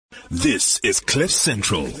This is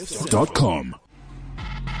CliffCentral.com.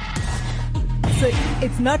 So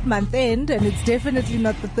it's not month end and it's definitely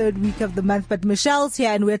not the third week of the month, but Michelle's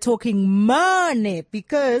here and we're talking money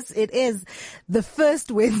because it is the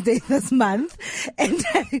first Wednesday this month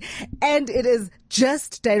and it is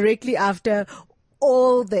just directly after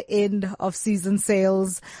all the end of season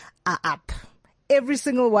sales are up. Every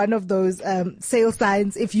single one of those sale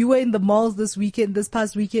signs, if you were in the malls this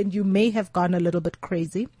past weekend, you may have gone a little bit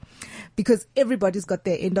crazy because everybody's got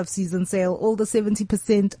their end of season sale, all the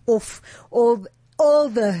 70% off, all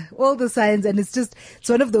the signs. And it's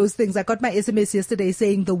one of those things. I got my SMS yesterday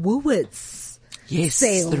saying the Woolworths. Yes,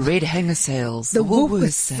 sale. The red hanger sales, the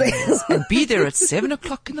Woolworths sales, and be there at 7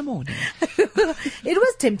 o'clock in the morning. It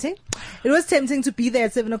was tempting. It was tempting to be there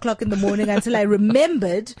at 7 o'clock in the morning until I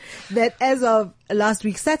remembered that as of last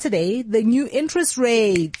week, Saturday, the new interest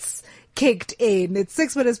rates kicked in. It's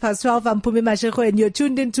 6 minutes past 12. I'm Pumi Mashego and you're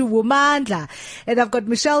tuned into Womandla. And I've got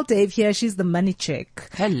Michelle Dave here. She's the money chick.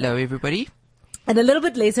 Hello, everybody. And a little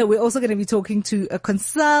bit later, we're also going to be talking to a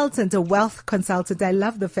consultant, a wealth consultant. I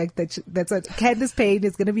love the fact that Candice Payne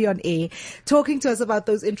is going to be on air talking to us about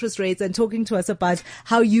those interest rates and talking to us about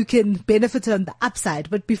how you can benefit on the upside.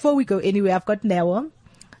 But before we go anywhere, I've got Newa,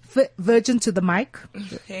 virgin to the mic.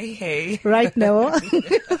 Hey. Right, Newa?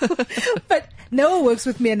 But Newa works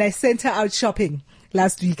with me and I sent her out shopping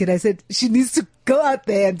last week and I said she needs to go out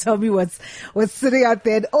there and tell me what's sitting out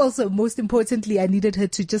there. And also, most importantly, I needed her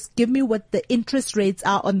to just give me what the interest rates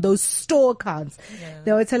are on those store accounts. Yeah.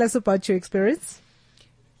 Now, tell us about your experience.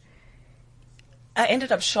 I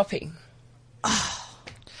ended up shopping.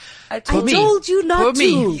 I told you not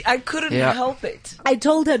to. I couldn't help it. I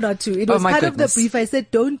told her not to. It was part of the brief. I said,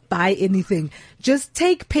 don't buy anything. Just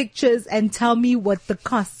take pictures and tell me what the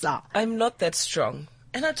costs are. I'm not that strong.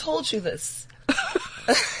 And I told you this.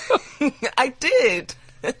 I did.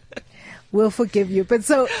 We'll forgive you. But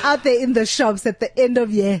so out there in the shops at the end of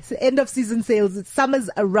season sales, summer's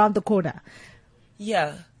around the corner.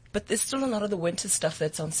 Yeah, but there's still a lot of the winter stuff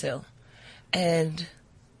that's on sale. And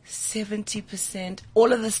 70%,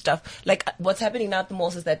 all of the stuff. Like what's happening now at the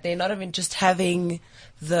malls is that they're not even just having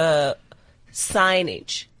the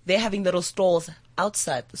signage. They're having little stalls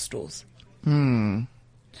outside the stores.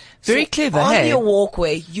 Very clever, on your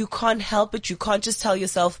walkway, you can't help it. You can't just tell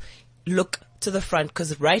yourself, look to the front,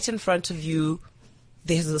 because right in front of you,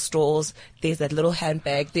 there's the stores, there's that little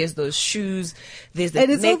handbag, there's those shoes, there's that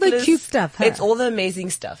necklace. And it's all the cute stuff, huh? It's all the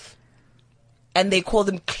amazing stuff. And they call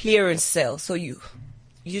them clearance sales. So you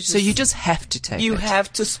just have to take it. You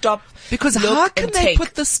have to stop. Because how can they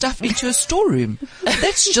put this stuff into a storeroom?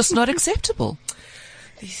 That's just not acceptable.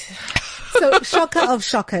 So, shocker of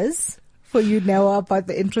shockers for you now about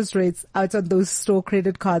the interest rates out on those store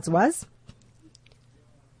credit cards was?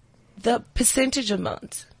 The percentage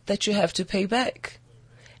amount that you have to pay back.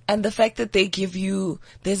 And the fact that they give you,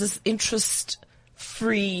 there's this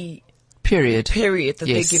interest-free period that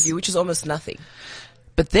they give you, which is almost nothing.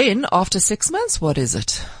 But then, after 6 months, what is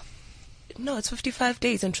it? No, it's 55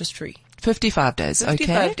 days interest-free. 55 days, okay.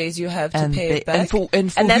 55 days you have to pay it back. And for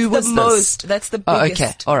that's who was the most, that's the biggest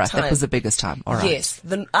okay, alright, time. That was the biggest time, alright. Yes,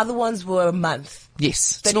 the other ones were a month.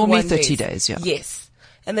 Yes, it's normally 30 days, yeah. Yes.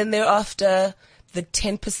 And then thereafter, the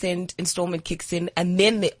 10% installment kicks in, and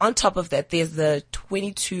then on top of that, there's the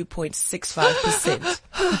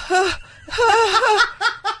 22.65%.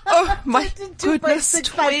 Oh my goodness.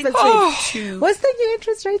 22.65%. Oh. What's the new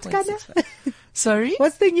interest rate, Kana? Sorry?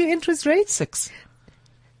 What's the new interest rate? 6.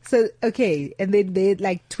 So, okay, and then they're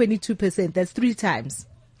like 22%. That's 3 times.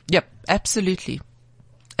 Yep, absolutely.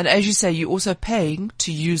 And as you say, you're also paying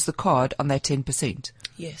to use the card on that 10%.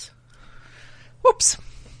 Yes. Whoops.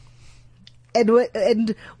 And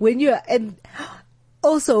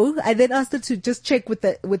also, I then asked her to just check with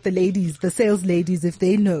the ladies, the sales ladies, if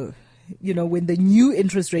they know, when the new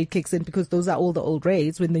interest rate kicks in, because those are all the old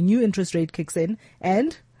rates, when the new interest rate kicks in,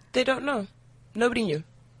 and? They don't know. Nobody knew.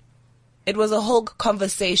 It was a whole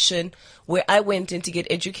conversation where I went in to get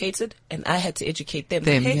educated and I had to educate them.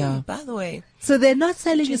 Hey, by the way. So they're not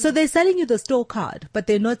selling you, so they're selling you the store card, but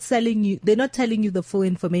they're not telling you the full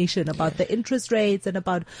information about the interest rates and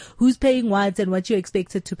about who's paying what and what you're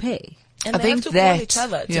expected to pay. And they have to call each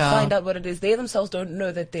other to find out what it is. They themselves don't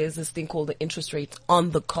know that there's this thing called the interest rate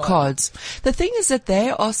on the cards. The thing is that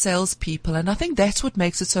they are salespeople, and I think that's what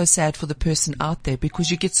makes it so sad for the person out there,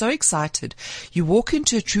 because you get so excited. You walk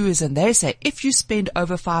into a Truworths and they say, if you spend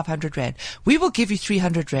over 500 Rand, we will give you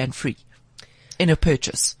 300 Rand free in a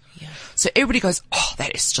purchase. Yeah. So everybody goes, oh,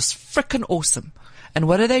 that is just frickin' awesome. And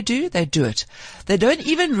what do? They do it. They don't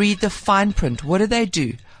even read the fine print. What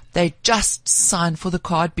do? They just sign for the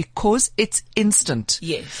card because it's instant.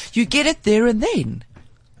 Yes. You get it there and then.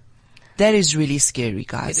 That is really scary,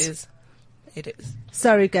 guys. It is.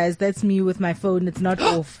 Sorry, guys, that's me with my phone. It's not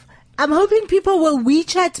off. I'm hoping people will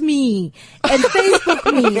WeChat me and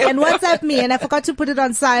Facebook me and WhatsApp me, and I forgot to put it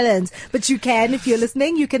on silent. But you can, if you're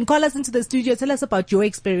listening, you can call us into the studio. Tell us about your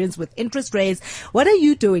experience with interest rates. What are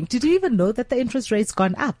you doing? Did you even know that the interest rate's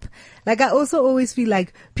gone up? Like, I also always feel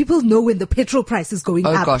like people know when the petrol price is going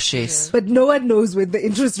up. Oh gosh, yes. But no one knows when the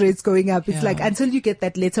interest rate's going up. It's Yeah. like until you get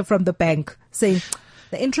that letter from the bank saying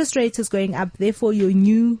the interest rate is going up, therefore your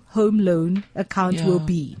new home loan account Yeah. will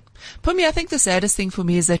be. Pumi, I think the saddest thing for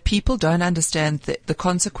me is that people don't understand the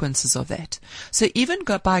consequences of that. So even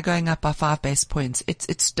by going up by 5 basis points,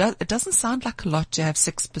 it doesn't sound like a lot to have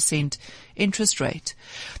 6% interest rate.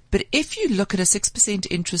 But if you look at a 6%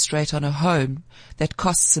 interest rate on a home that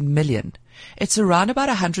costs $1 million, it's around about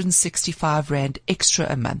 165 Rand extra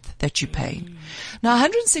a month that you're paying. Now,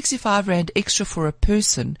 165 Rand extra for a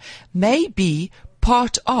person may be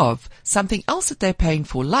part of something else that they're paying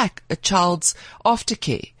for, like a child's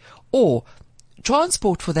aftercare or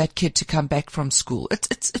transport for that kid to come back from school.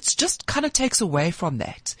 It's just kind of takes away from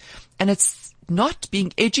that. And it's not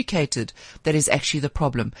being educated that is actually the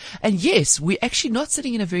problem. And yes, we're actually not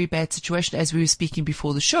sitting in a very bad situation, as we were speaking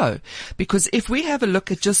before the show, because if we have a look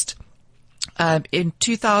at just in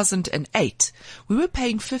 2008, we were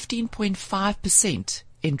paying 15.5%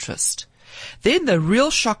 interest. Then the real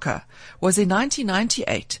shocker was in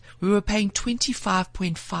 1998, we were paying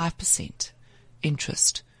 25.5%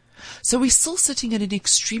 interest. So we're still sitting at an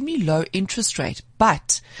extremely low interest rate.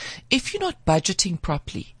 But if you're not budgeting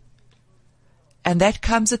properly, and that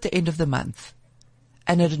comes at the end of the month,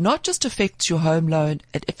 and it not just affects your home loan,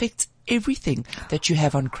 it affects everything that you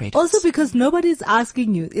have on credit. Also because nobody's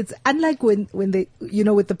asking you. It's unlike when they,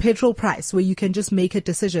 with the petrol price, where you can just make a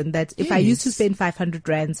decision that if I used to spend 500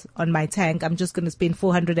 rands on my tank, I'm just going to spend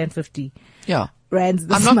 450 Yeah. rands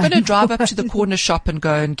this I'm not month. going to drive up to the corner shop and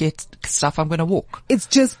go and get stuff. I'm going to walk. It's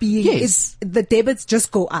just being, Yes. the debits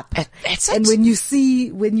just go up. That's And it. when you see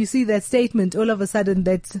that statement, all of a sudden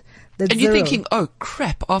that's And you're zero. thinking, oh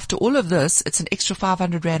crap, after all of this, it's an extra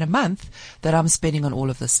 500 Rand a month that I'm spending on all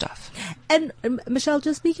of this stuff. And Michelle,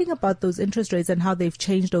 just speaking about those interest rates and how they've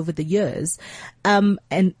changed over the years, and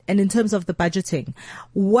in terms of the budgeting,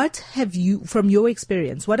 what have you, from your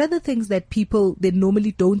experience, what are the things that people they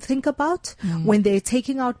normally don't think about when they're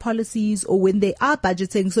taking out policies or when they are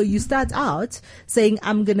budgeting? So you start out saying,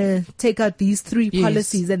 I'm gonna take out these 3 Yes.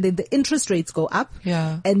 policies, and then the interest rates go up,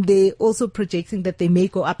 Yeah. and they're also projecting that they may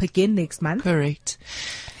go up again next month. Correct.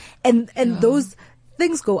 And those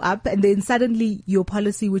things go up, and then suddenly your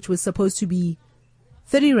policy, which was supposed to be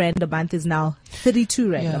 30 Rand a month, is now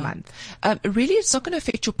 32 Rand a month. Really, it's not going to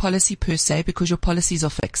affect your policy per se because your policies are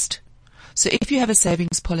fixed. So if you have a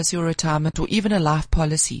savings policy or retirement or even a life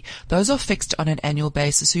policy, those are fixed on an annual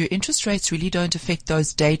basis. So your interest rates really don't affect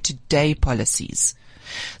those day-to-day policies.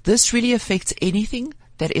 This really affects anything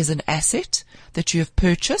that is an asset that you have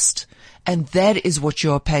purchased, and that is what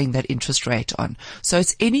you are paying that interest rate on. So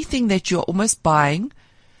it's anything that you're almost buying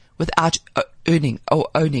without earning or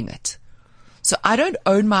owning it. So I don't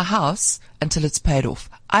own my house until it's paid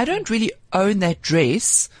off. I don't really own that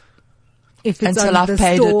dress If it's until on I've the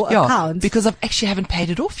paid store it, account. because I actually haven't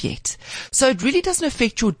paid it off yet. So it really doesn't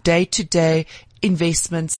affect your day-to-day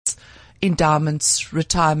investments, endowments,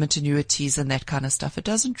 retirement annuities, and that kind of stuff. It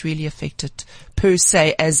doesn't really affect it per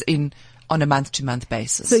se, as in on a month-to-month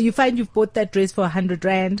basis. So you find you've bought that dress for 100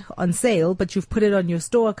 Rand on sale, but you've put it on your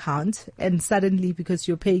store account, and suddenly, because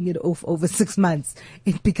you're paying it off over 6 months,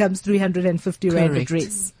 it becomes 350 Rand a Correct.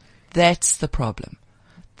 dress. That's the problem.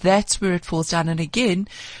 That's where it falls down. And again,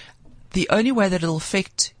 the only way that it'll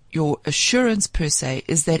affect your assurance per se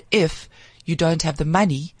is that if you don't have the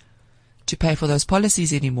money to pay for those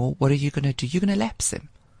policies anymore, what are you going to do? You're going to lapse them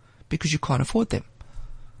because you can't afford them.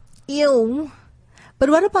 Ew. But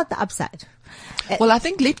what about the upside? Well, I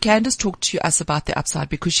think let Candace talk to us about the upside,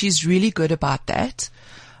 because she's really good about that,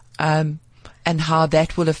 and how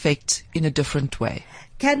that will affect in a different way.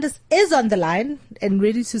 Candace is on the line and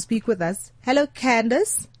ready to speak with us. Hello,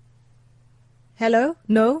 Candace. Hello?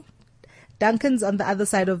 No? Duncan's on the other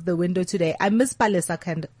side of the window today. I miss Palesa,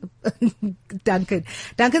 Duncan.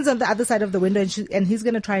 Duncan's on the other side of the window, and he's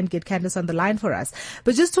going to try and get Candace on the line for us.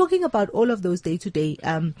 But just talking about all of those day-to-day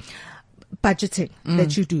budgeting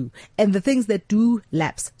that you do and the things that do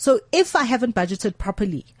lapse. So if I haven't budgeted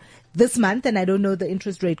properly this month and I don't know the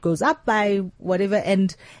interest rate goes up by whatever,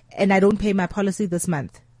 and I don't pay my policy this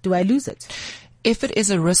month, do I lose it? If it is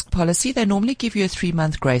a risk policy, they normally give you a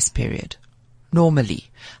 3-month grace period. Normally.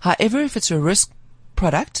 However, if it's a risk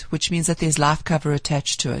product, which means that there's life cover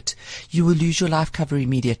attached to it, you will lose your life cover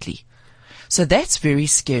immediately. So that's very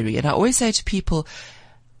scary. And I always say to people,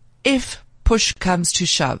 if push comes to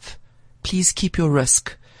shove, please keep your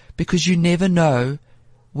risk, because you never know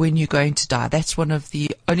when you're going to die. That's one of the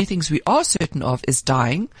only things we are certain of is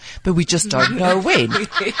dying, but we just don't know when.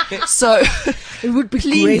 So It would be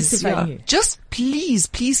great if I knew. just please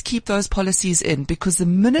keep those policies in, because the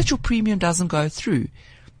minute your premium doesn't go through,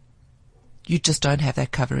 you just don't have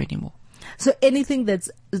that cover anymore. So anything that's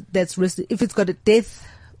risky, if it's got a death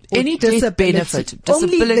or Any death disability, benefit, only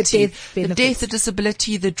the disability, death the benefit. death, the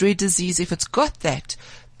disability, the dread disease, if it's got that,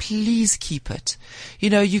 please keep it. You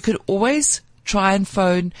know, you could always try and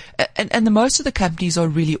phone, and the most of the companies are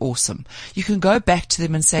really awesome. You can go back to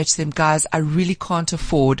them and say to them, guys, I really can't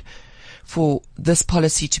afford for this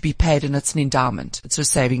policy to be paid, and it's an endowment. It's a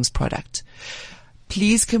savings product.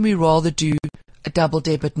 Please, can we rather do a double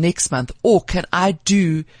debit next month, or can I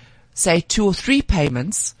do, say, 2 or 3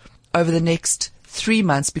 payments over the next 3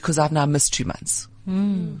 months because I've now missed 2 months?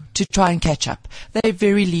 To try and catch up. They're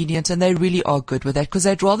very lenient, and they really are good with that, because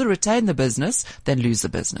they'd rather retain the business than lose the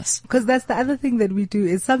business. Because that's the other thing that we do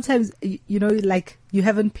is sometimes, you know, like you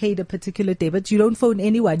haven't paid a particular debit, you don't phone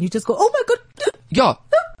anyone. You just go, oh my God. Yeah.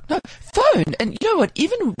 No, phone. And you know what?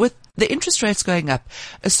 Even with the interest rates going up,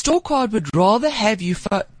 a store card would rather have you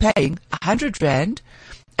paying 100 Rand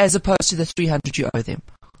as opposed to the 300 you owe them.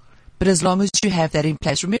 But as long as you have that in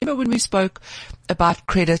place. Remember when we spoke about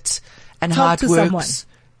credit and how it works?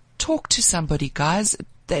 Talk to somebody, guys.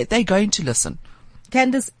 They're going to listen.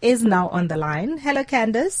 Candace is now on the line. Hello,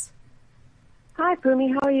 Candace. Hi,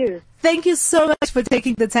 Pumi. How are you? Thank you so much for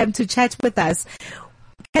taking the time to chat with us.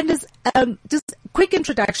 Candace, just quick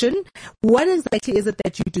introduction. What exactly is it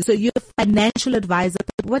that you do? So you're a financial advisor.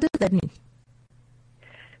 What does that mean?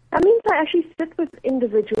 That means I actually sit with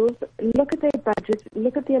individuals, look at their budget,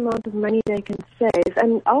 look at the amount of money they can save,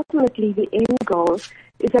 and ultimately the end goal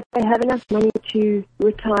is that they have enough money to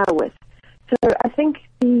retire with. So I think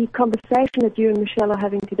the conversation that you and Michelle are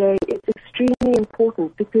having today is extremely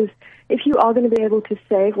important, because if you are going to be able to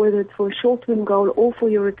save, whether it's for a short-term goal or for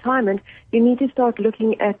your retirement, you need to start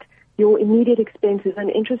looking at your immediate expenses, and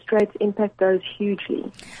interest rates impact those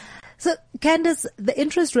hugely. So, Candace, the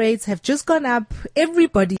interest rates have just gone up.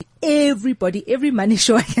 Everybody, every money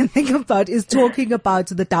show I can think about is talking about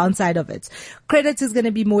the downside of it. Credit is going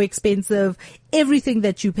to be more expensive. Everything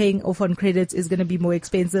that you're paying off on credit is going to be more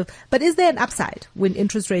expensive. But is there an upside when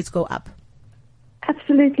interest rates go up?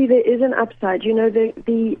 Absolutely, there is an upside. You know,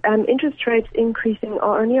 the interest rates increasing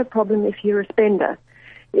are only a problem if you're a spender.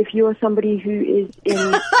 If you're somebody who is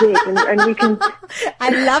in debt, and we can...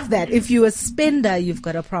 I love that. If you're a spender, you've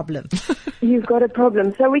got a problem. You've got a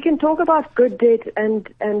problem. So we can talk about good debt and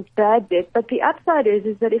bad debt, but the upside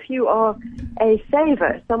is that if you are a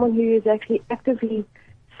saver, someone who is actually actively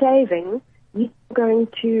saving, you're going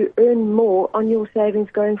to earn more on your savings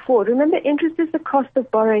going forward. Remember, interest is the cost of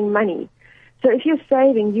borrowing money. So if you're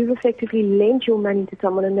saving, you've effectively lent your money to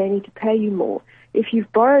someone and they need to pay you more. If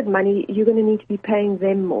you've borrowed money, you're going to need to be paying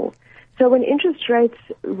them more. So when interest rates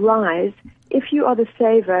rise, if you are the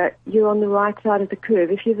saver, you're on the right side of the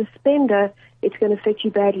curve. If you're the spender, it's going to affect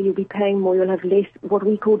you badly. You'll be paying more. You'll have less, what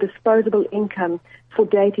we call disposable income for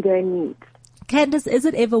day-to-day needs. Candace, is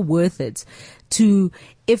it ever worth it to,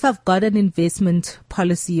 if I've got an investment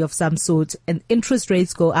policy of some sort and interest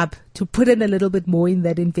rates go up, to put in a little bit more in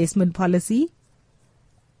that investment policy?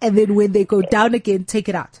 And then when they go down again, take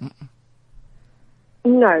it out?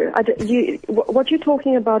 No, what you're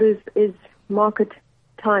talking about is market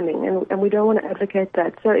timing, and we don't want to advocate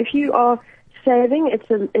that. So if you are saving,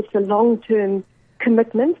 it's a long-term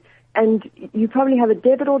commitment, and you probably have a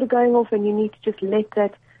debit order going off, and you need to just let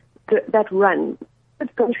that run.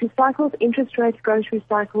 It goes through cycles, interest rates go through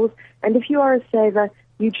cycles, and if you are a saver,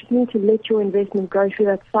 you just need to let your investment go through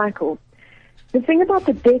that cycle. The thing about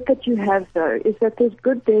the debt that you have, though, is that there's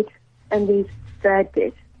good debt and there's bad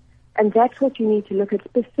debt. And that's what you need to look at,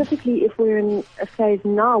 specifically if we're in a phase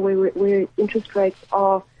now where interest rates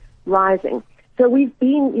are rising. So we've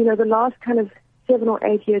been, the last kind of 7 or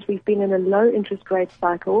 8 years, we've been in a low interest rate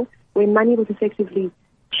cycle where money was effectively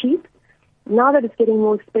cheap. Now that it's getting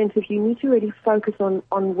more expensive, you need to really focus on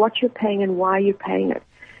what you're paying and why you're paying it.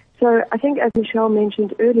 So I think, as Michelle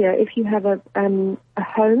mentioned earlier, if you have a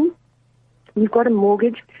home, you've got a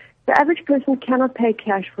mortgage, the average person cannot pay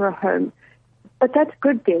cash for a home. But that's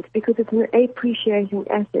good debt because it's an appreciating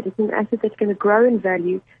asset. It's an asset that's going to grow in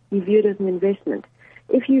value. You view it as an investment.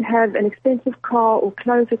 If you have an expensive car or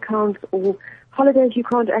clothes accounts or holidays you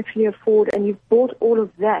can't actually afford and you've bought all of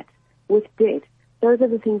that with debt, those are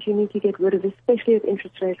the things you need to get rid of, especially if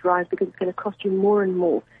interest rates rise, because it's going to cost you more and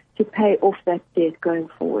more to pay off that debt going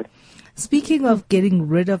forward. Speaking of getting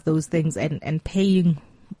rid of those things and paying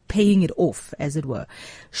it off, as it were,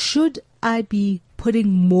 should I be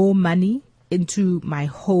putting more money into my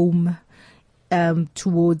home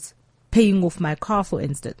towards paying off my car, for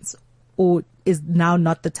instance, or is now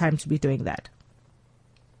not the time to be doing that?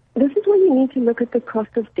 This is where you need to look at the cost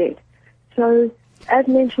of debt. So, as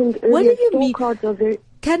mentioned earlier, What do you store mean? cards are very...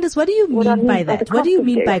 Candace, what do you What I mean by mean by that? the What do cost you of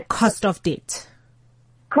mean debt. by cost of debt?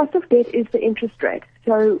 Cost of debt is the interest rate.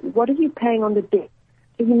 So what are you paying on the debt?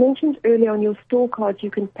 So you mentioned earlier on your store cards,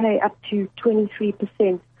 you can pay up to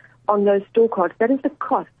 23% on those store cards. That is the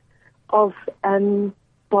cost of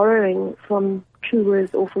borrowing from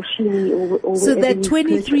Truworths or Foschini or So wherever that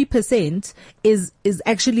you 23% is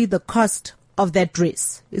actually the cost of that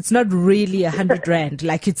dress. It's not really 100 rand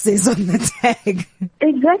like it says on the tag.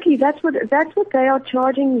 Exactly. That's what they are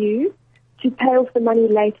charging you to pay off the money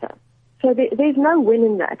later. So there's no win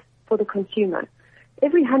in that for the consumer.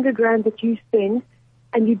 Every 100 rand that you spend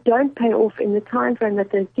and you don't pay off in the time frame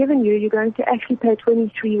that they've given you, you're going to actually pay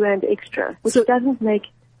 23 rand extra, which doesn't make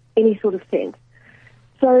any sort of sense.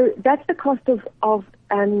 So that's the cost of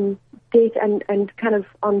debt and kind of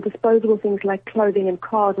on disposable things like clothing and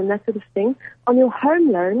cars and that sort of thing. On your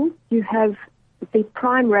home loan, you have the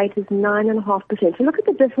prime rate is 9.5%. So look at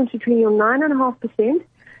the difference between your 9.5%,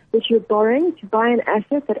 which you're borrowing to buy an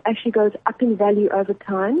asset that actually goes up in value over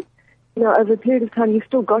time. You know, over a period of time, you've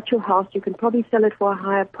still got your house. You can probably sell it for a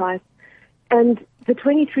higher price. And the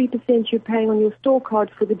 23% you're paying on your store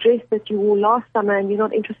card for the dress that you wore last summer and you're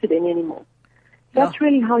not interested in anymore. That's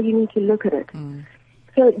really how you need to look at it.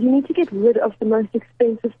 So you need to get rid of the most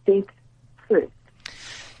expensive debt first.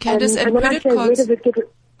 Candace, and when credit I say cards... rid of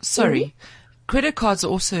it, Sorry. Credit cards are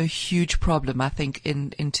also a huge problem, I think,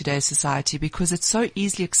 in today's society because it's so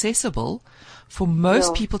easily accessible for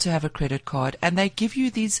most people to have a credit card, and they give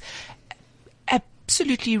you these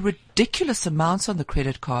absolutely ridiculous amounts on the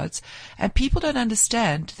credit cards, and people don't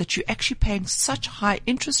understand that you're actually paying such high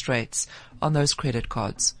interest rates on those credit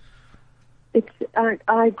cards.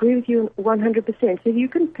 I agree with you 100%. So you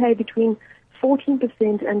can pay between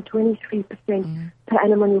 14% and 23% per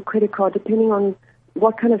annum on your credit card, depending on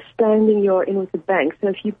what kind of standing you're in with the bank. So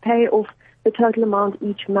if you pay off the total amount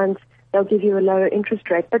each month, they'll give you a lower interest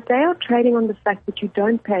rate. But they are trading on the fact that you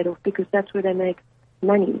don't pay it off because that's where they make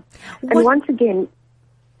money. And once again,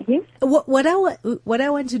 yes? What I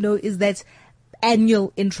want to know is that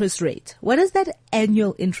annual interest rate. What does that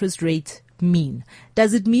annual interest rate mean?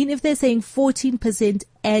 Does it mean if they're saying 14%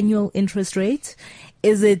 annual interest rate?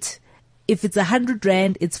 Is it, if it's 100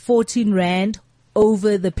 rand, it's 14 rand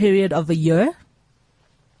over the period of a year?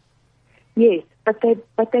 Yes, but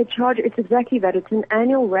they charge, it's exactly that. It's an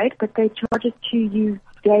annual rate, but they charge it to you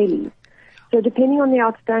daily. So depending on the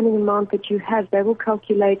outstanding amount that you have, they will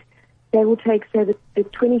take, say, the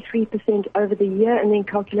 23% over the year and then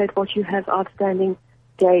calculate what you have outstanding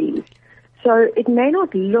daily. So it may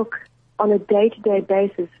not look on a day-to-day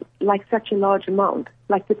basis like such a large amount,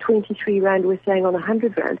 like the 23 rand we're saying on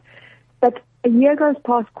 100 rand. But a year goes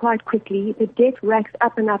past quite quickly, the debt racks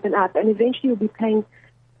up and up and up, and eventually you'll be paying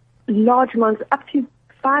large amounts, up to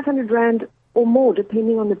 500 rand or more,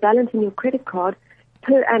 depending on the balance in your credit card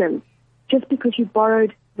per annum, just because you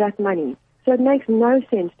borrowed that money. So it makes no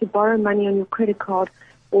sense to borrow money on your credit card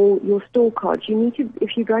or your store cards. You need to,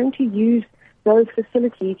 if you're going to use those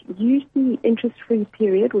facilities, use the interest-free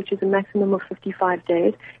period, which is a maximum of 55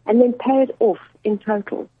 days, and then pay it off in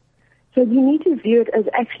total. So you need to view it as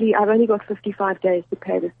actually, I've only got 55 days to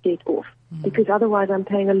pay this debt off, because otherwise I'm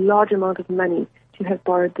paying a large amount of money to have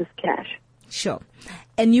borrowed this cash. Sure.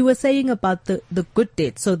 And you were saying about the good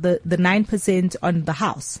debt, so the 9% on the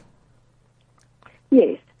house.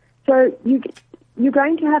 Yes. So you're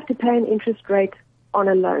going to have to pay an interest rate on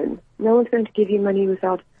a loan. No one's going to give you money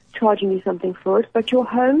without charging you something for it. But your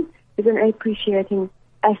home is an appreciating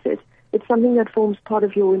asset. It's something that forms part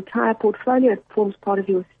of your entire portfolio. It forms part of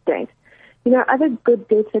your estate. You know, other good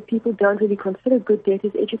debts that people don't really consider good debt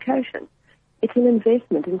is education. It's an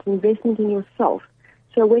investment. It's an investment in yourself.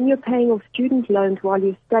 So when you're paying off student loans while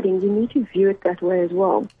you're studying, you need to view it that way as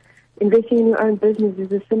well. Investing in your own business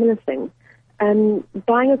is a similar thing.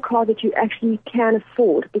 Buying a car that you actually can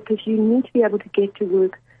afford, because you need to be able to get to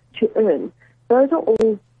work to earn. Those are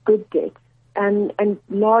all good debts, and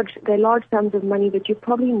they're large sums of money that you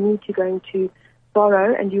probably need to going to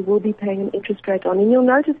borrow, and you will be paying an interest rate on. And you'll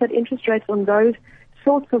notice that interest rates on those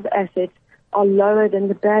sorts of assets are lower than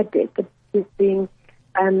the bad debt, being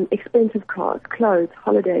expensive cars, clothes,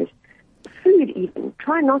 holidays, food even.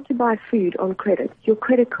 Try not to buy food on credit, your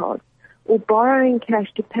credit cards, or borrowing cash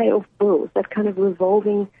to pay off bills, that kind of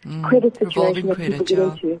revolving credit situation that people get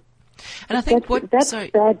into. And I think that's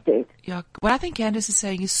bad debt. Yeah, what I think Candace is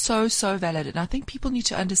saying is so valid, and I think people need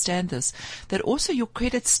to understand this, that also your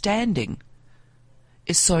credit standing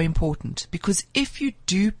is so important, because if you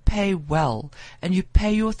do pay well and you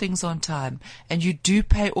pay your things on time and you do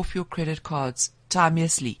pay off your credit cards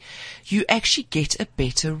timeously, you actually get a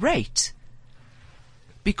better rate.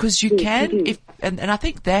 Because you can, and I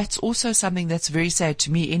think that's also something that's very sad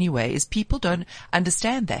to me anyway, is people don't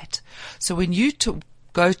understand that. So when you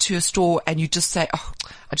go to a store and you just say, oh,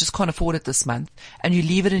 I just can't afford it this month, and you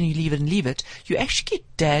leave it and you leave it and leave it, you actually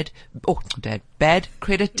get bad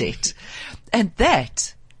credit debt. And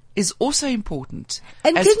that is also important.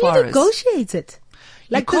 And as can far you negotiate it?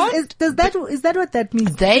 Like, is that what that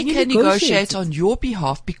means? They can negotiate on your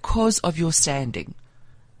behalf because of your standing,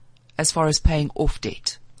 as far as paying off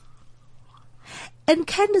debt. And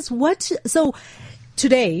Candace, so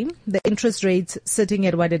today, the interest rate's sitting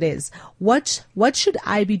at what it is. What should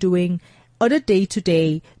I be doing on a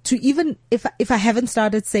day-to-day to, even if I haven't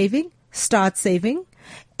started saving, start saving?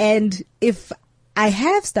 And if I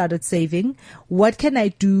have started saving, what can I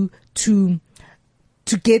do to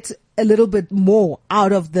get a little bit more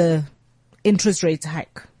out of the interest rate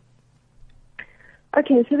hike?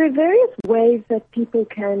 Okay, so there are various ways that people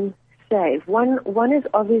can save. One is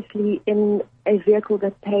obviously in a vehicle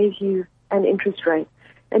that pays you an interest rate.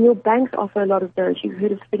 And your banks offer a lot of those. You've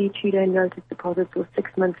heard of 32-day notice deposits or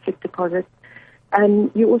 6-month fixed deposits.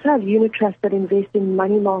 You also have unit trusts that invest in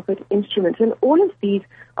money market instruments. And all of these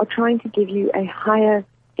are trying to give you a higher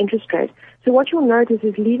interest rate. So what you'll notice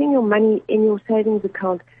is leaving your money in your savings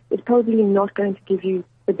account is probably not going to give you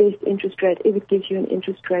the best interest rate, if it gives you an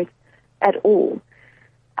interest rate at all.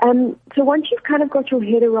 So once you've kind of got your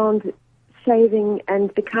head around saving and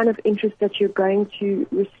the kind of interest that you're going to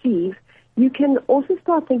receive, you can also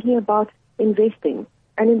start thinking about investing.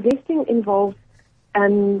 And investing involves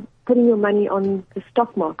putting your money on the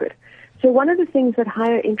stock market. So one of the things that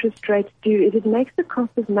higher interest rates do is it makes the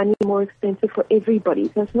cost of money more expensive for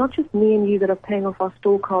everybody. So it's not just me and you that are paying off our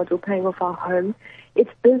store cards or paying off our home.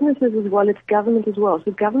 It's businesses as well. It's government as well.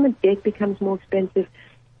 So government debt becomes more expensive.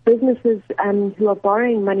 Businesses who are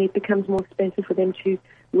borrowing money, it becomes more expensive for them to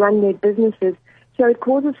run their businesses. So it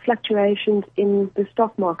causes fluctuations in the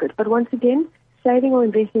stock market. But once again, saving or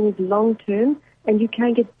investing is long-term, and you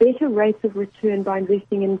can get better rates of return by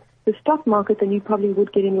investing in the stock market than you probably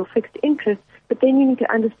would get in your fixed interest, but then you need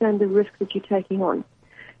to understand the risks that you're taking on.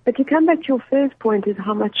 But to come back to your first point is,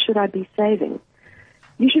 how much should I be saving?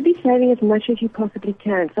 You should be saving as much as you possibly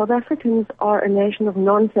can. South Africans are a nation of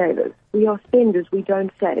non-savers. We are spenders. We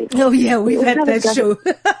don't save. Oh, yeah, we've had that show.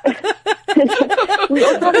 We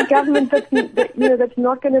also have a government that's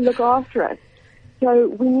not going to look after us. So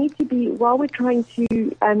we need to be, while we're trying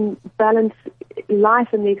to balance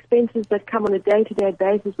life and the expenses that come on a day-to-day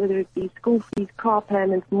basis, whether it be school fees, car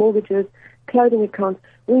payments, mortgages, clothing accounts,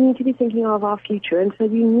 we need to be thinking of our future. And so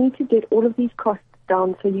you need to get all of these costs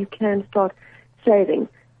down so you can start saving.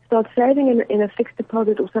 Start saving in a fixed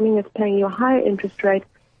deposit or something that's paying you a higher interest rate.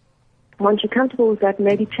 Once you're comfortable with that,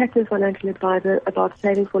 maybe check with a financial advisor about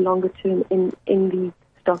saving for longer term in the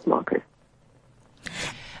stock market.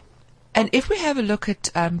 And if we have a look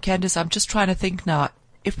at, Candace, I'm just trying to think now,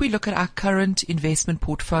 if we look at our current investment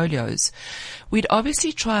portfolios, we'd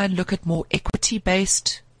obviously try and look at more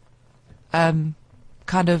equity-based kind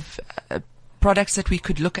of products that we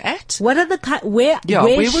could look at. What are the where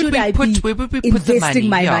should I be investing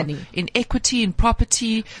my money? In equity, in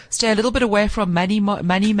property, stay a little bit away from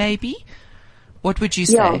money maybe? What would you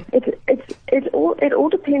say? Yeah, it all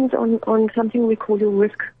depends on something we call your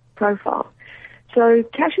risk profile. So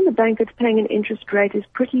cash in the bank that's paying an interest rate is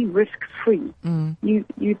pretty risk-free.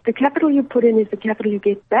 The capital you put in is the capital you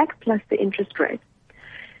get back plus the interest rate.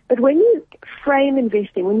 But when you frame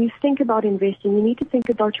investing, when you think about investing, you need to think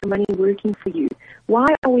about your money working for you. Why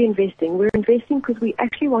are we investing? We're investing because we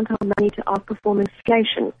actually want our money to outperform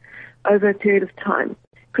inflation over a period of time.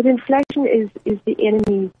 Because inflation is the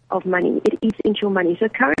enemy of money. It eats into your money. So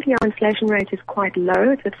currently our inflation rate is quite low.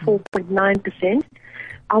 It's at 4.9%.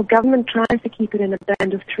 Our government tries to keep it in a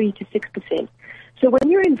band of 3 to 6%. So when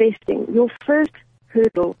you're investing, your first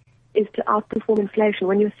hurdle is to outperform inflation.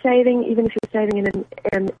 When you're saving, even if you're saving in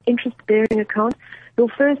an interest-bearing account, your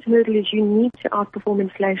first hurdle is you need to outperform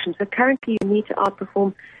inflation. So currently you need to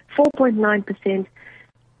outperform 4.9%,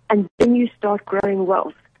 and then you start growing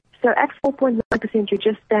wealth. So at 4.9%, you're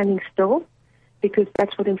just standing still, because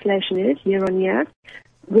that's what inflation is, year on year.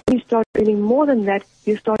 When you start earning more than that,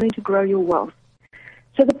 you're starting to grow your wealth.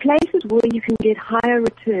 So the places where you can get higher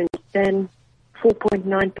returns than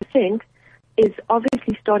 4.9% is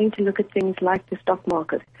obviously starting to look at things like the stock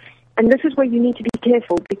market. And this is where you need to be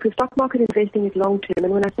careful, because stock market investing is long-term.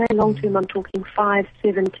 And when I say long-term, I'm talking 5,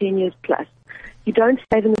 7, 10 years plus. You don't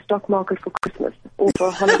save in the stock market for Christmas or for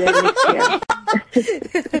a holiday next year.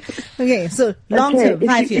 Okay, so long-term,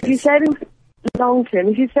 5 years. If you're saving long-term,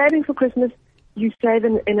 if you're saving for Christmas, you save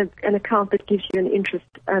in an account that gives you an interest,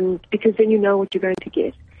 because then you know what you're going to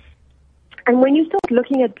get. And when you start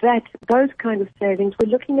looking at those kind of savings, we're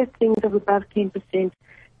looking at things of above 10%, 10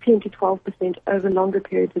 to 12% over longer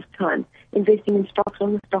periods of time, investing in stocks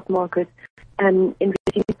on the stock market,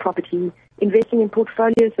 investing in property, investing in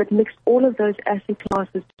portfolios that mix all of those asset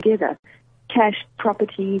classes together, cash,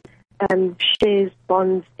 property, shares,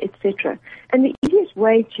 bonds, etc. And the easiest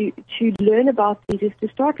way to learn about these is to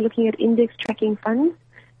start looking at index tracking funds,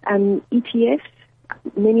 ETFs.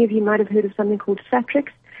 Many of you might have heard of something called Satrix.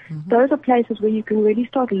 Mm-hmm. Those are places where you can really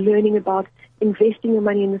start learning about investing your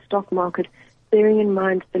money in the stock market, bearing in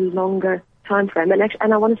mind the longer time frame.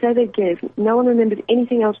 And I want to say that again, if no one remembers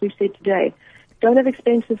anything else we've said today, don't have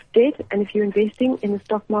expensive debt, and if you're investing in the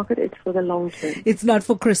stock market, it's for the long term. It's not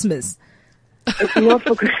for Christmas. It's not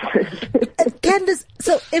for Christmas. Candace,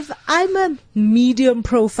 so if I'm a medium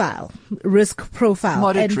profile, risk profile.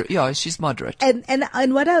 Moderate, she's moderate. And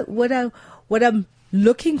what I'm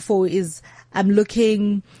looking for is, I'm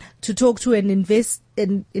looking to talk to an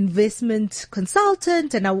investment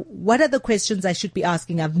consultant, and what are the questions I should be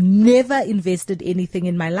asking? I've never invested anything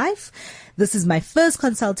in my life. This is my first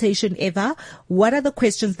consultation ever. What are the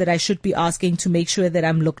questions that I should be asking to make sure that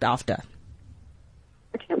I'm looked after?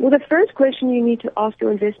 Okay. Well, the first question you need to ask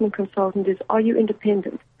your investment consultant is, are you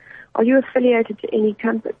independent? Are you affiliated to any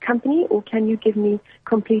company, or can you give me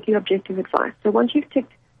completely objective advice? So once you've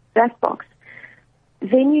ticked that box,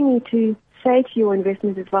 then you need to say to your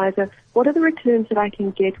investment advisor, what are the returns that I can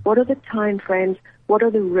get? What are the time frames? What are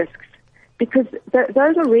the risks? Because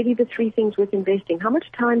those are really the three things with investing. How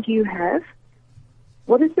much time do you have?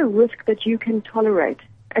 What is the risk that you can tolerate?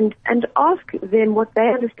 And ask them what they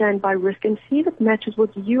understand by risk, and see if it matches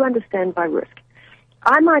what you understand by risk.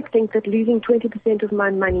 I might think that losing 20% of my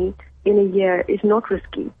money in a year is not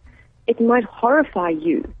risky. It might horrify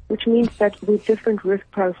you, which means that we're different risk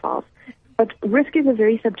profiles. But risk is a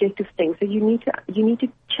very subjective thing, so you need to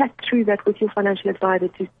chat through that with your financial advisor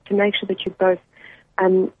to make sure that you're both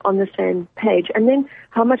on the same page. And then,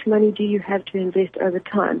 how much money do you have to invest over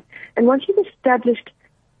time? And once you've established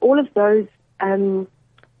all of those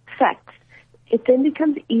facts, it then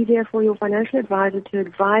becomes easier for your financial advisor to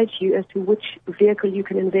advise you as to which vehicle you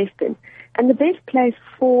can invest in. And the best place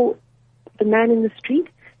for the man in the street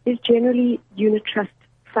is generally unit trust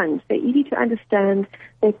funds. They're easy to understand.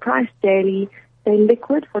 They're priced daily. They're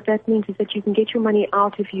liquid. What that means is that you can get your money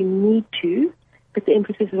out if you need to, but the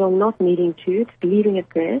emphasis is on not needing to. It's leaving it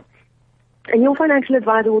there. And your financial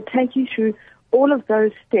advisor will take you through all of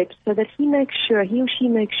those steps so that he or she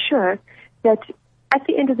makes sure that at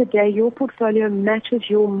the end of the day, your portfolio matches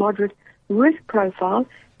your moderate risk profile,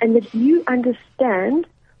 and that you understand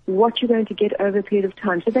what you're going to get over a period of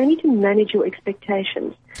time. So they need to manage your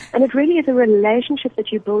expectations. And it really is a relationship that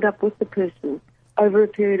you build up with the person over a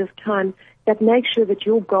period of time that makes sure that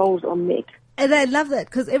your goals are met. And I love that,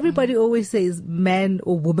 because everybody always says man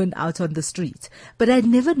or woman out on the street, but I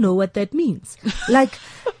never know what that means. Like,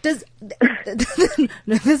 no,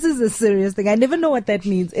 this is a serious thing. I never know what that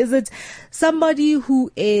means. Is it somebody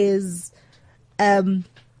who is, has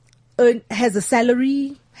a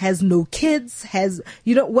salary, has no kids,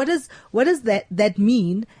 what does that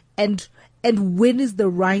mean? And when is the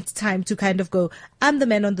right time to kind of go, I'm the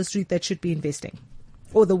man on the street that should be investing,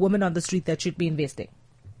 or the woman on the street that should be investing?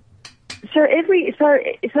 So every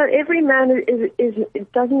man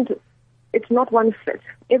it's not one fit.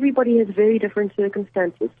 Everybody has very different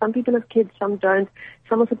circumstances. Some people have kids, some don't.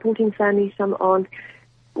 Some are supporting families, some aren't.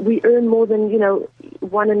 We earn more than,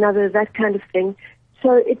 one another, that kind of thing.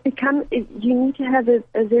 So you need to have a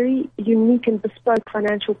very unique and bespoke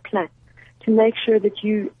financial plan to make sure that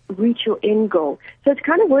you reach your end goal. So it's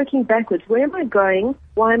kind of working backwards. Where am I going?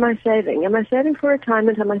 Why am I saving? Am I saving for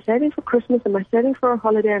retirement? Am I saving for Christmas? Am I saving for a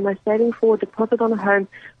holiday? Am I saving for a deposit on a home?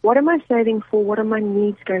 What am I saving for? What are my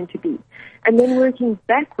needs going to be? And then working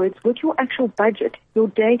backwards with your actual budget, your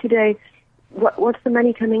day-to-day, what's the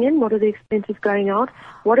money coming in? What are the expenses going out?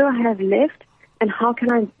 What do I have left? And how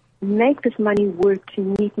can I make this money work to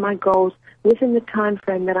meet my goals within the time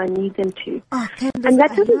frame that I need them to? Oh, Candace, and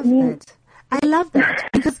that doesn't mean... I love that,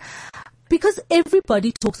 because Because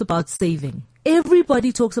everybody talks about saving.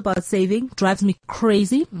 Everybody talks about saving, drives me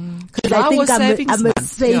crazy. Because I think I'm a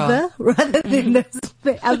saver rather than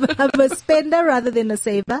I'm a spender rather than a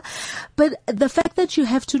saver. But the fact that you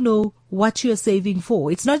have to know what you're saving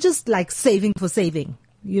for, it's not just like saving for saving.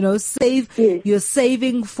 You know, you're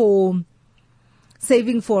saving for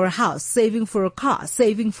a house, saving for a car,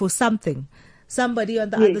 saving for something. Somebody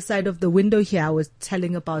on the other side of the window here was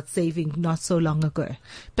telling about saving not so long ago.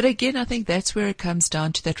 But again, I think that's where it comes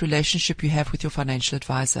down to that relationship you have with your financial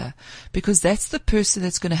advisor, because that's the person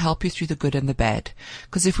that's going to help you through the good and the bad.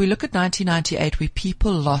 Because if we look at 1998, where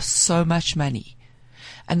people lost so much money,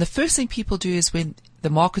 and the first thing people do is when the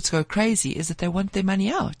markets go crazy is that they want their money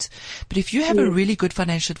out. But if you have a really good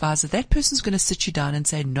financial advisor, that person's going to sit you down and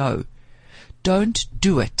say, no, don't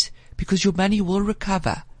do it, because your money will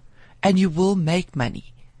recover. And you will make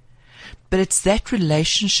money. But it's that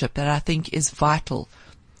relationship that I think is vital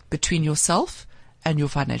between yourself and your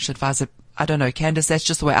financial advisor. I don't know, Candace, that's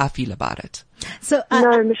just the way I feel about it. So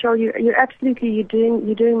no, Michelle, you're absolutely,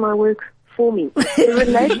 you're doing my work for me. The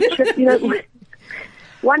relationship,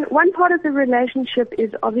 one part of the relationship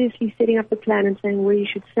is obviously setting up the plan and saying where you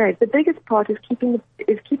should save. The biggest part is keeping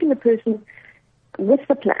the person with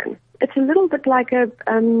the plan. It's a little bit like your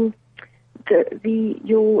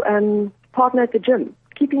partner at the gym,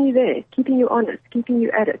 keeping you there, keeping you honest, keeping you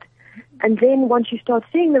at it. And then once you start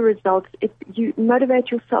seeing the results, you motivate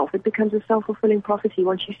yourself. It becomes a self-fulfilling prophecy.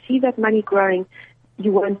 Once you see that money growing,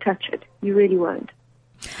 you won't touch it. You really won't.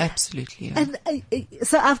 Absolutely. Yeah. And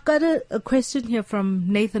so I've got a question here from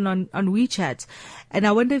Nathan on WeChat, and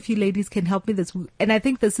I wonder if you ladies can help me this. And I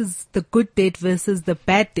think this is the good debt versus the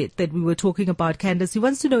bad debt that we were talking about, Candace. He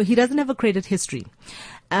wants to know, he doesn't have a credit history,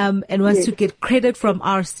 and wants to get credit from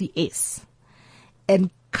RCS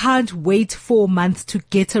and can't wait 4 months to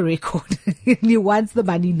get a record. He wants the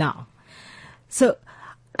money now. So,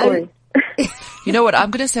 you know what?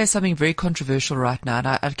 I'm going to say something very controversial right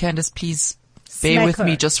now. And Candace, please bear with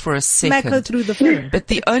me just for a second. Smack her through the phone. But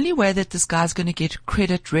the only way that this guy's going to get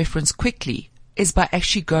credit reference quickly is by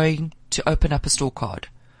actually going to open up a store card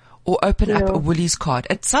or open up a Woolies card.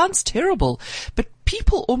 It sounds terrible, but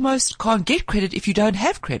people almost can't get credit if you don't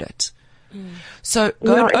have credit. So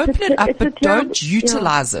go and open it up, but don't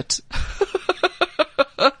utilize it.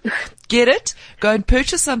 Get it, go and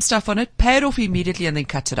purchase some stuff on it, pay it off immediately, and then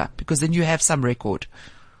cut it up, because then you have some record.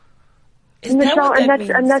 Michelle,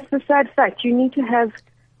 and that's the sad fact. You need to have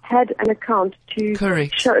had an account to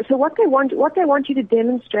show. So what they want you to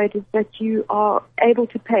demonstrate is that you are able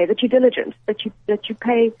to pay, that you're diligent, that you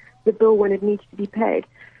pay the bill when it needs to be paid.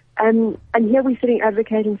 And here we're sitting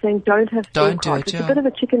advocating, saying don't have store cards. It's a bit of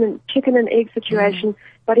a chicken and egg situation.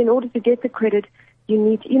 But in order to get the credit, you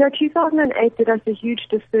need. 2008 did us a huge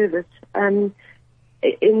disservice.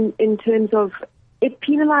 In terms of, it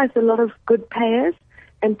penalized a lot of good payers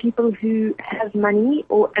and people who have money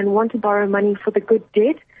and want to borrow money for the good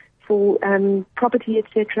debt, for property,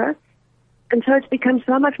 etc. And so it's become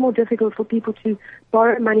so much more difficult for people to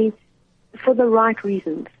borrow money for the right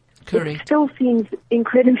reasons. Correct. It still seems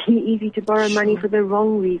incredibly easy to borrow money for the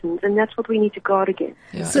wrong reasons, and that's what we need to guard against.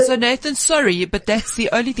 Yeah. So Nathan, sorry, but that's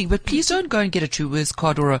the only thing. But please don't go and get a Truworths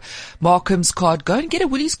card or a Markham's card. Go and get a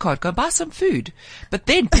Woolies card. Go and buy some food. But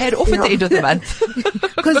then pay it off at the end of the month.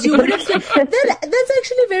 Because that's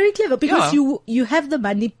actually very clever, because you have the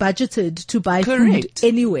money budgeted to buy food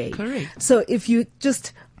anyway. Correct. So if you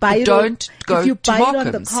just buy it, if you buy it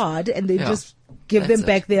on the card and then just give them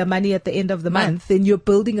back their money at the end of the month, then you're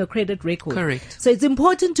building a credit record. Correct. So it's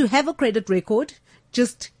important to have a credit record.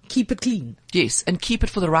 Just keep it clean. Yes, and keep it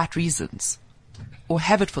for the right reasons, or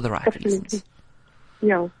have it for the right reasons.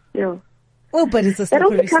 Yeah. Oh, but it's a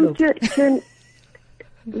slippery slope.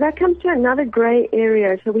 That comes to another grey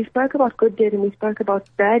area. So we spoke about good debt and we spoke about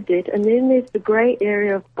bad debt, and then there's the grey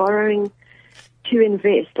area of borrowing to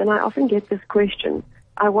invest. And I often get this question: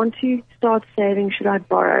 I want to start saving. Should I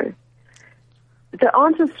borrow? The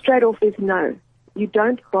answer straight off is no. You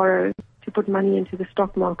don't borrow to put money into the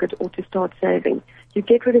stock market or to start saving. You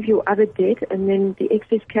get rid of your other debt, and then the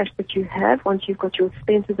excess cash that you have, once you've got your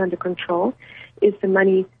expenses under control, is the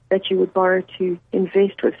money that you would borrow to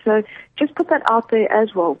invest with. So just put that out there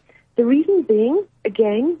as well. The reason being,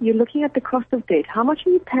 again, you're looking at the cost of debt. How much are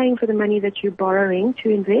you paying for the money that you're borrowing to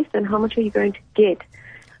invest, and how much are you going to get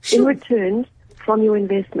in return from your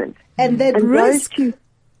investment? And that risk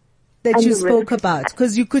that you spoke about,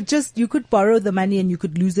 because you could borrow the money and you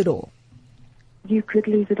could lose it all. You could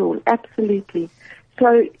lose it all, absolutely.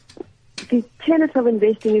 So the tenet of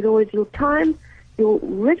investing is always your time, your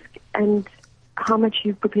risk, and how much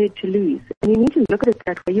you're prepared to lose. And you need to look at it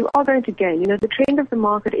that way. You are going to gain. The trend of the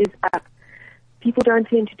market is up. people don't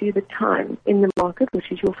tend to do the time in the market,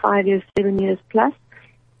 which is your 5 years, 7 years plus.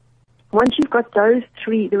 Once you've got those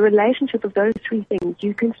three, the relationship of those three things,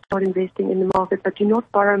 you can start investing in the market, but do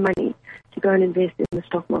not borrow money to go and invest in the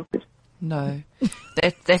stock market. No,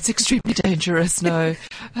 that's extremely dangerous. No.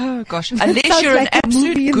 Oh, gosh. Unless you're an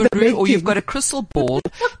absolute guru or you've got a crystal ball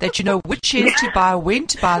that you know which shares to buy, when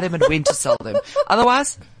to buy them, and when to sell them.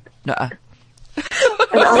 Otherwise, no.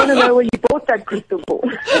 And I want to know where you bought that crystal ball.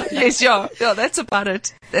 Yes, yeah, that's about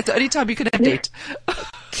it. That's the only time you can have debt.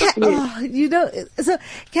 So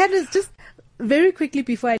Candace, just very quickly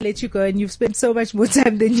before I let you go, and you've spent so much more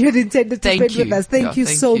time than you had intended to spend with us. Thank you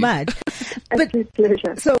so much. But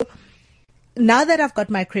pleasure. So now that I've got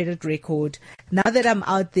my credit record, now that I'm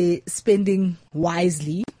out there spending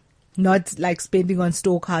wisely, not like spending on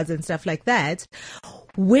store cards and stuff like that,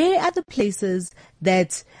 where are the places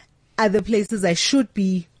that are the places I should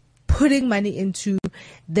be putting money into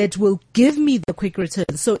that will give me the quick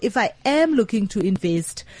return? So if I am looking to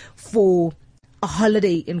invest for a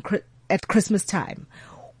holiday at Christmas time,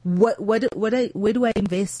 where do I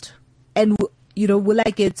invest? And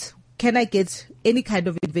can I get any kind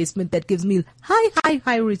of investment that gives me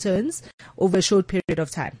high returns over a short period of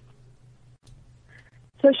time?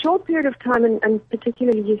 So a short period of time, and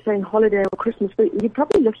particularly you're saying holiday or Christmas, but you're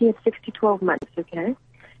probably looking at 6 to 12 months, okay?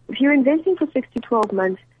 If you're investing for 6 to 12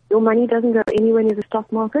 months, your money doesn't go anywhere near the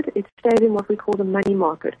stock market. It stays in what we call the money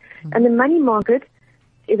market. Mm-hmm. And the money market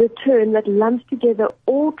is a term that lumps together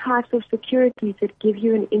all types of securities that give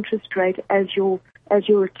you an interest rate as your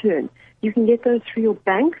return. You can get those through your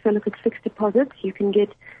bank. So look at fixed deposits. You can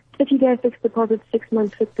get 30-day fixed deposits,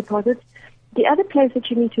 6-month fixed deposits. The other place that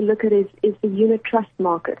you need to look at is the unit trust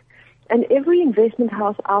market. And every investment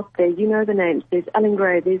house out there, you know the names. There's Allan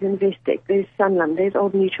Gray, there's Investec, there's Sanlam, there's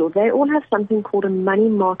Old Mutual. They all have something called a money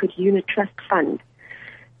market unit trust fund.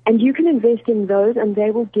 And you can invest in those and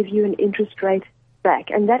they will give you an interest rate back.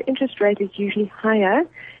 And that interest rate is usually higher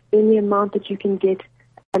than the amount that you can get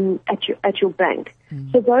at your bank.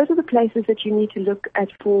 So those are the places that you need to look at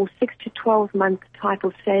for 6 to 12 month type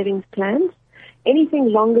of savings plans.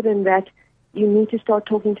 Anything longer than that, you need to start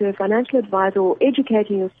talking to a financial advisor or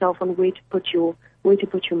educating yourself on where to put your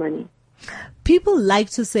money. People like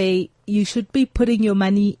to say you should be putting your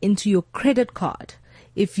money into your credit card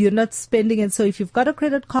if you're not spending it. So if you've got a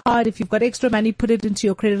credit card, if you've got extra money, put it into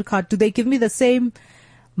your credit card. Do they give me the same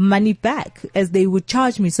money back as they would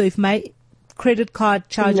charge me? So if my credit card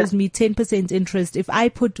charges me 10% interest, if I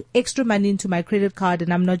put extra money into my credit card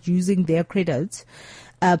and I'm not using their credit,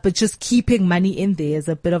 but just keeping money in there as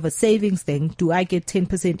a bit of a savings thing, do I get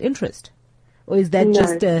 10% interest? Or is that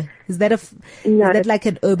is that like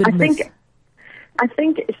an urban myth? I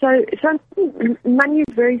think so money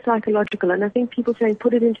is very psychological, and I think people saying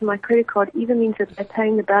put it into my credit card either means that they're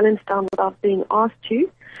paying the balance down without being asked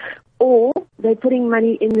to, or they're putting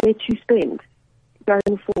money in there to spend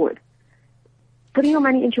going forward. Putting your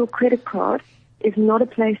money into your credit card is not a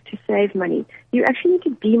place to save money. You actually need to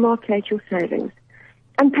demarcate your savings.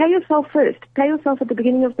 And pay yourself first. Pay yourself at the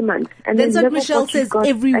beginning of the month. And that's what Michelle says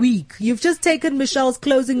every week. You've just taken Michelle's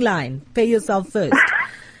closing line. Pay yourself first.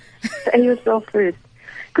 Pay yourself first.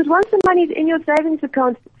 Because once the money's in your savings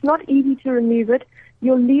account, it's not easy to remove it.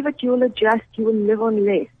 You'll leave it, you'll adjust, you will live on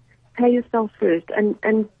less. Pay yourself first. And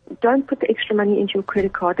don't put the extra money into your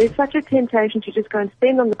credit card. There's such a temptation to just go and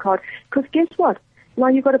spend on the card. Because guess what? Now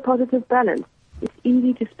you've got a positive balance. It's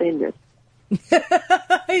easy to spend it.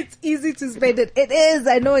 It's easy to spend it. It is.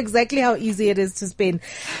 I know exactly how easy it is to spend.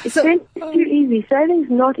 So it's too easy. Saving's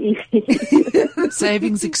not easy.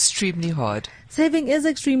 Saving's extremely hard. Saving is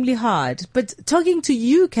extremely hard. But talking to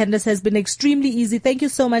you, Candace, has been extremely easy. Thank you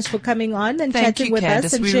so much for coming on and chatting with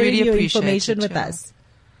us and sharing your information with us.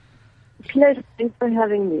 Pleasure. Thanks for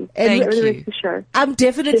having me. Thank you. The rest of the show. I'm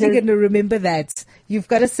definitely going to remember that. You've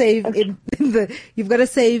got to save you've got to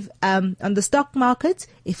save on the stock market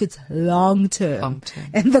if it's long term,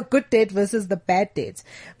 and the good debt versus the bad debt.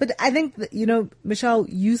 But I think that, Michelle,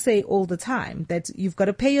 you say all the time that you've got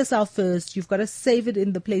to pay yourself first. You've got to save it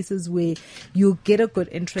in the places where you'll get a good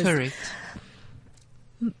interest. Correct.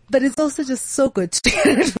 But it's also just so good to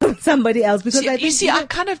hear it from somebody else, because I think I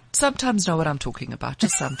kind of sometimes know what I'm talking about,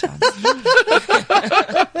 just sometimes.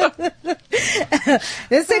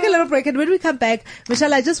 Let's take a little break, and when we come back,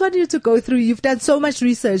 Michelle, I just want you to go through, you've done so much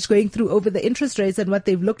research going through over the interest rates and what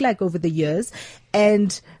they've looked like over the years,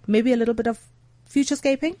 and maybe a little bit of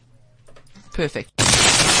futurescaping. Perfect.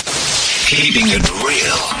 Keeping it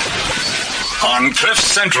real on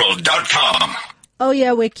CliffCentral.com. Oh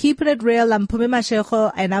yeah, we're keeping it real. I'm Pumi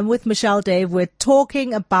Mashego and I'm with Michelle Dave. We're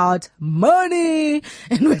talking about money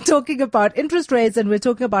and we're talking about interest rates and we're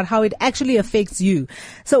talking about how it actually affects you.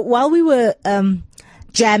 So while we were,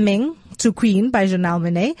 jamming to Queen by Janelle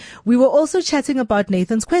Monáe, we were also chatting about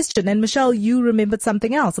Nathan's question. And Michelle, you remembered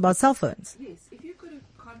something else about cell phones. Yes, if you've got a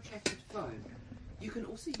contracted phone, you can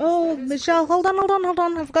also use Oh, that as Michelle, hold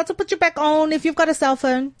on. I've got to put you back on if you've got a cell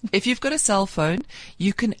phone. If you've got a cell phone,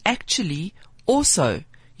 you can actually also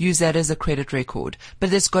use that as a credit record,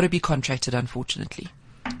 but it's got to be contracted, unfortunately,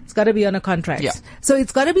 It's got to be on a contract. Yeah. So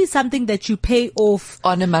it's got to be something that you pay off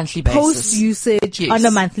on a monthly basis. post usage Yes. on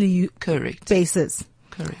a monthly Correct. basis.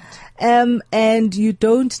 Correct. And you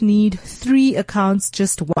don't need 3 accounts,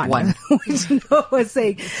 just one. Which Noah was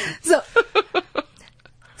saying.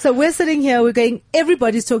 So we're sitting here, we're going,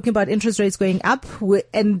 everybody's talking about interest rates going up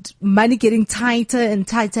and money getting tighter and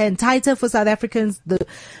tighter and tighter for South Africans.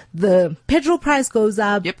 The petrol price goes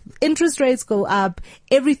up. Yep. Interest rates go up.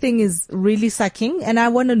 Everything is really sucking. And I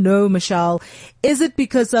want to know, Michelle, is it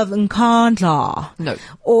because of Nkandla? No.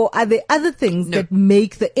 Or are there other things No. that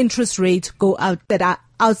make the interest rate go out that are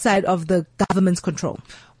outside of the government's control?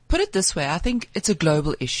 Put it this way, I think it's a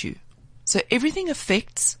global issue. So everything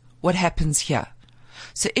affects what happens here.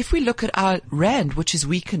 So if we look at our rand, which is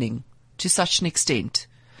weakening to such an extent,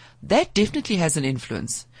 that definitely has an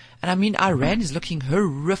influence. And I mean, our rand is looking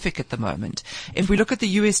horrific at the moment. If we look at the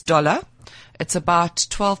US dollar, it's about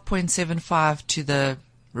 12.75 to the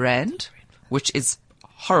rand, which is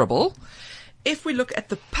horrible. If we look at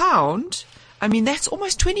the pound, I mean, that's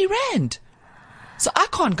almost 20 rand. So I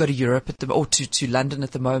can't go to Europe or to London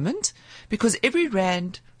at the moment because every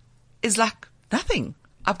rand is like nothing.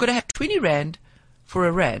 I've got to have 20 rand for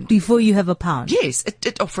a rand. Before you have a pound. Yes,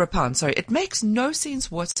 for a pound, sorry. It makes no sense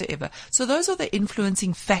whatsoever. So those are the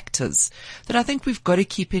influencing factors that I think we've got to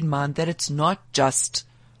keep in mind, that it's not just,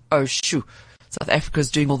 oh, shoo, South Africa's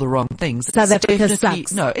doing all the wrong things. South Africa definitely,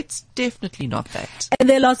 sucks. No, it's definitely not that. And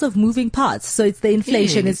there are lots of moving parts. So it's the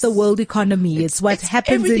inflation, Yes. it's the world economy, it's what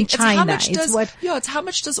happens everything. in It's how China. much it's how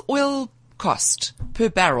much does oil cost per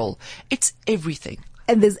barrel? It's everything.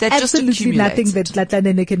 And there's That just absolutely nothing accumulates that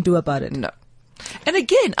Latlanene can do about it. No. And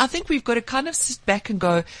again, I think we've got to kind of sit back and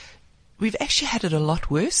go, we've actually had it a lot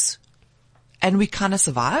worse and we kind of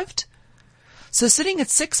survived. So sitting at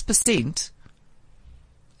 6%,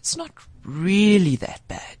 it's not really that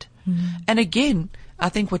bad. And again, I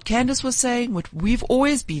think what Candace was saying, what we've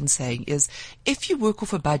always been saying is, if you work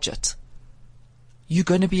off a budget, you're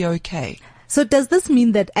going to be okay. So does this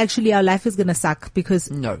mean that actually our life is going to suck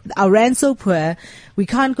because No. our rand's so poor, we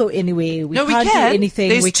can't go anywhere, we No, can't we can. do anything,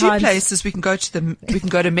 There's we two can't. places we can go to. We can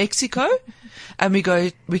go to Mexico, and we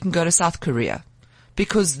can go to South Korea,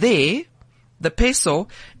 because there the peso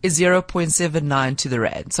is 0.79 to the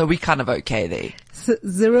rand, so we're kind of okay there.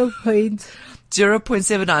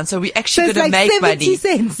 0.79. So we actually So going it's to like make 70 money.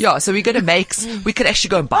 cents. Yeah, so we're going to make. We could actually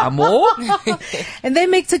go and buy more. And they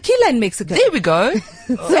make tequila in Mexico. There we go.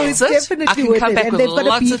 So That's it's it. definitely I can worth come it. back And with they've got a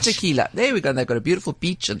lots of beach. tequila. There we go. And they've got a beautiful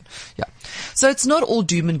beach and yeah. So it's not all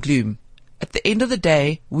doom and gloom. At the end of the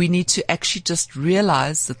day, we need to actually just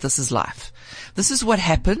realize that this is life. This is what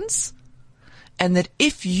happens, and that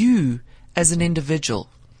if you, as an individual,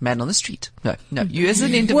 man on the street, no, you as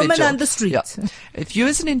an individual, Woman on the street. yeah. If you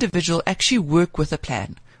as an individual actually work with a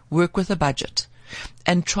plan, work with a budget,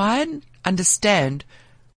 and try and understand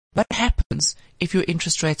what happens if your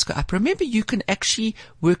interest rates go up. Remember, you can actually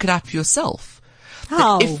work it out for yourself.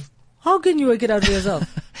 How? If- How can you work it out for yourself?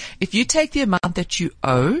 If you take the amount that you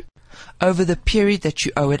owe over the period that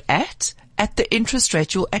you owe it at the interest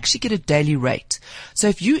rate, you'll actually get a daily rate. So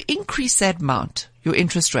if you increase that amount, your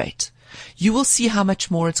interest rate, you will see how much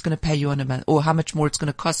more it's going to pay you on a month, or how much more it's going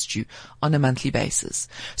to cost you on a monthly basis.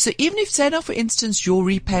 So even if, say now, for instance, your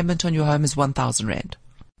repayment on your home is 1,000 Rand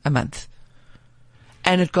a month,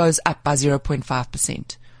 and it goes up by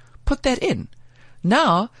 0.5%, put that in.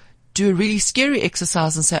 Now, do a really scary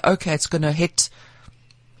exercise and say, okay, it's going to hit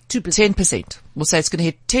 10%. We'll say it's going to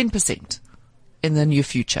hit 10% in the near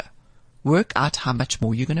future. Work out how much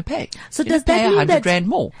more you're going to pay. So You're does gonna that pay mean 100 that- Rand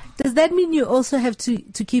more? Does that mean you also have to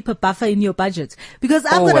keep a buffer in your budget? Because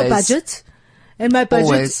I've got a Always. budget and my budget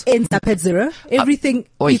Always. ends up at zero. Everything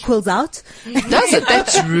Oi. equals out. Does it?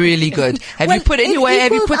 That's really good. Have Well, you put it anyway?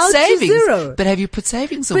 Have you equals put out to savings? zero. But have you put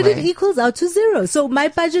savings But away? it equals out to zero. So my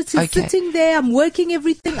budget is Okay. sitting there. I'm working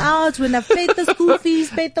everything out. When I've paid the school fees,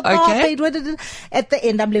 paid the car, Okay. paid whatever. At the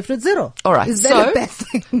end, I'm left with zero. All right. Is that so, a bad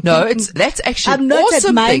thing? No, that's actually I'm an not at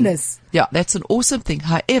awesome thing. minus. Yeah, that's an awesome thing.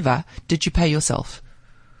 However, did you pay yourself?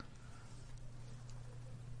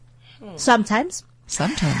 Sometimes.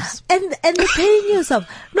 Sometimes. And the paying yourself.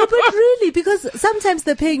 No, but really, because sometimes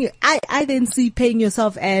the paying, I then see paying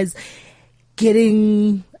yourself as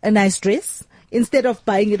getting a nice dress instead of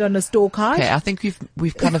buying it on a store card. Okay, I think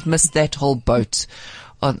we've kind of missed that whole boat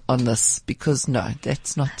on this, because no,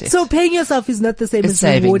 that's not it. So paying yourself is not the same It's as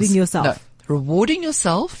savings. rewarding yourself. No. Rewarding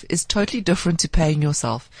yourself is totally different to paying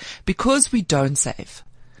yourself, because we don't save.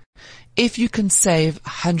 If you can save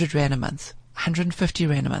 100 Rand a month, 150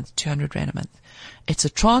 Rand a month, 200 Rand a month, it's a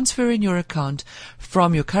transfer in your account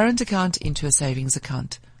from your current account into a savings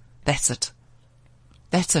account. That's it.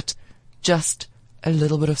 That's it. Just a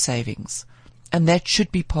little bit of savings. And that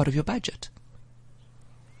should be part of your budget.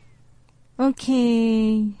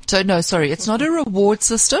 Okay. So no, sorry, it's not a reward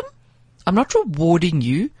system. I'm not rewarding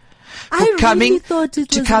you for I coming really thought it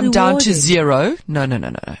to was come down to rewarding. zero. No.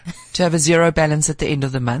 To have a zero balance at the end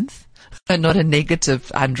of the month and not a negative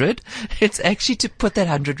 100. It's actually to put that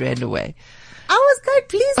 100 Rand away. I was quite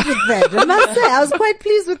pleased with that. I must say, I was quite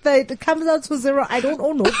pleased with that. It comes out to zero. I don't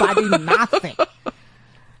owe nobody nothing.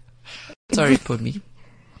 Sorry, Pumi.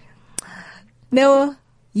 No,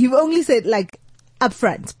 you've only said like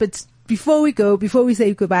upfront, but before we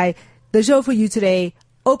say goodbye, the show for you today,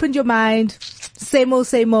 opened your mind, same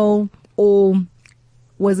old, or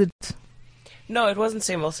was it? No, it wasn't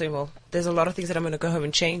same old. There's a lot of things that I'm going to go home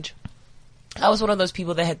and change. I was one of those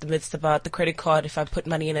people that had the myths about the credit card. If I put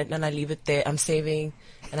money in it and I leave it there, I'm saving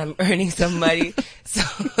and I'm earning some money. So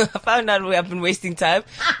I found out I've been wasting time.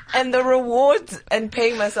 And the rewards and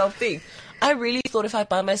paying myself thing. I really thought if I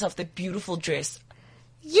buy myself that beautiful dress,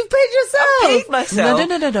 You paid yourself. I paid myself.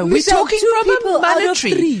 No. We're Michelle, talking 2 from people a out of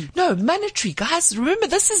monetary. 3. No, monetary. Guys, remember,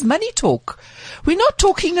 this is money talk. We're not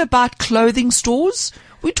talking about clothing stores.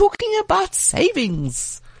 We're talking about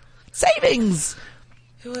savings. Savings.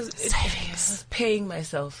 It was paying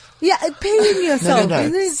myself. Yeah, paying yourself. No.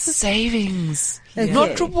 Isn't it? Savings. Okay.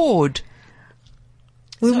 Not reward.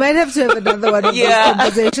 We might have to have another one of Yeah.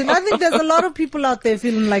 this conversation. I think there's a lot of people out there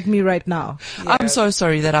feeling like me right now. I'm so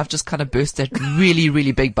sorry that I've just kind of burst that really,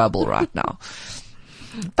 really big bubble right now.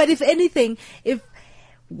 But if anything,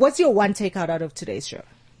 what's your one takeout out of today's show?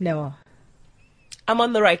 No. I'm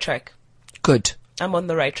on the right track. Good. I'm on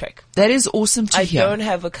the right track. That is awesome to I hear. don't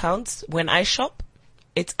have accounts. When I shop,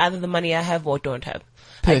 it's either the money I have or don't have.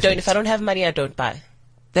 Perfect. If I don't have money, I don't buy.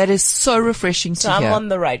 That is so refreshing to So I'm hear. on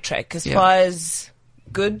the right track. As far as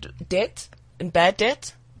good debt and bad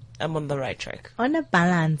debt, I'm on the right track. On a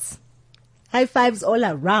balance. High fives all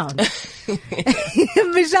around.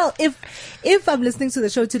 Michelle, if I'm listening to the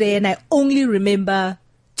show today and I only remember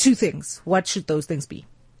 2 things, what should those things be?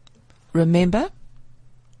 Remember,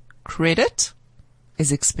 credit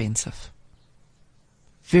is expensive.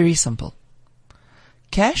 Very simple.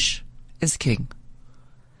 Cash is king.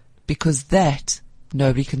 Because that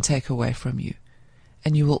nobody can take away from you.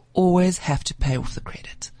 And you will always have to pay off the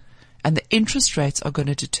credit. And the interest rates are going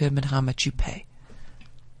to determine how much you pay.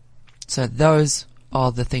 So those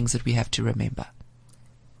are the things that we have to remember.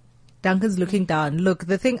 Duncan's looking down. Look,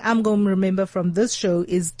 the thing I'm going to remember from this show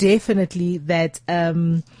is definitely that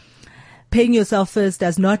paying yourself first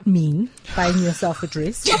does not mean buying yourself a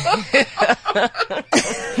dress.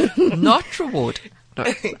 Not reward. No.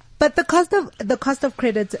 But the cost of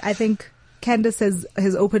credit, I think Candace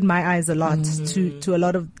has opened my eyes a lot to a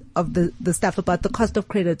lot of the stuff about the cost of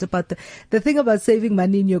credit, about the thing about saving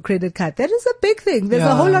money in your credit card. That is a big thing. There's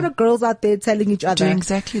a whole lot of girls out there telling each other Doing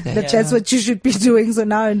exactly that. that's what you should be doing. So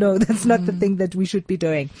now I know that's not the thing that we should be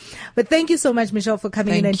doing. But thank you so much, Michelle, for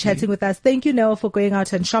coming in and chatting with us. Thank you, Noah, for going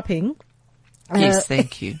out and shopping. Yes,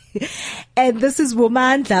 thank you. And this is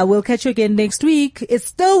Womandla. We'll catch you again next week. It's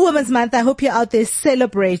still Women's Month. I hope you're out there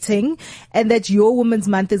celebrating and that your Women's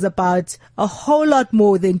Month is about a whole lot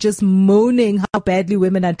more than just moaning how badly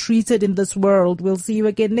women are treated in this world. We'll see you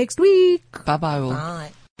again next week. Bye-bye all.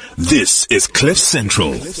 Bye. This is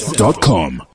CliffCentral.com.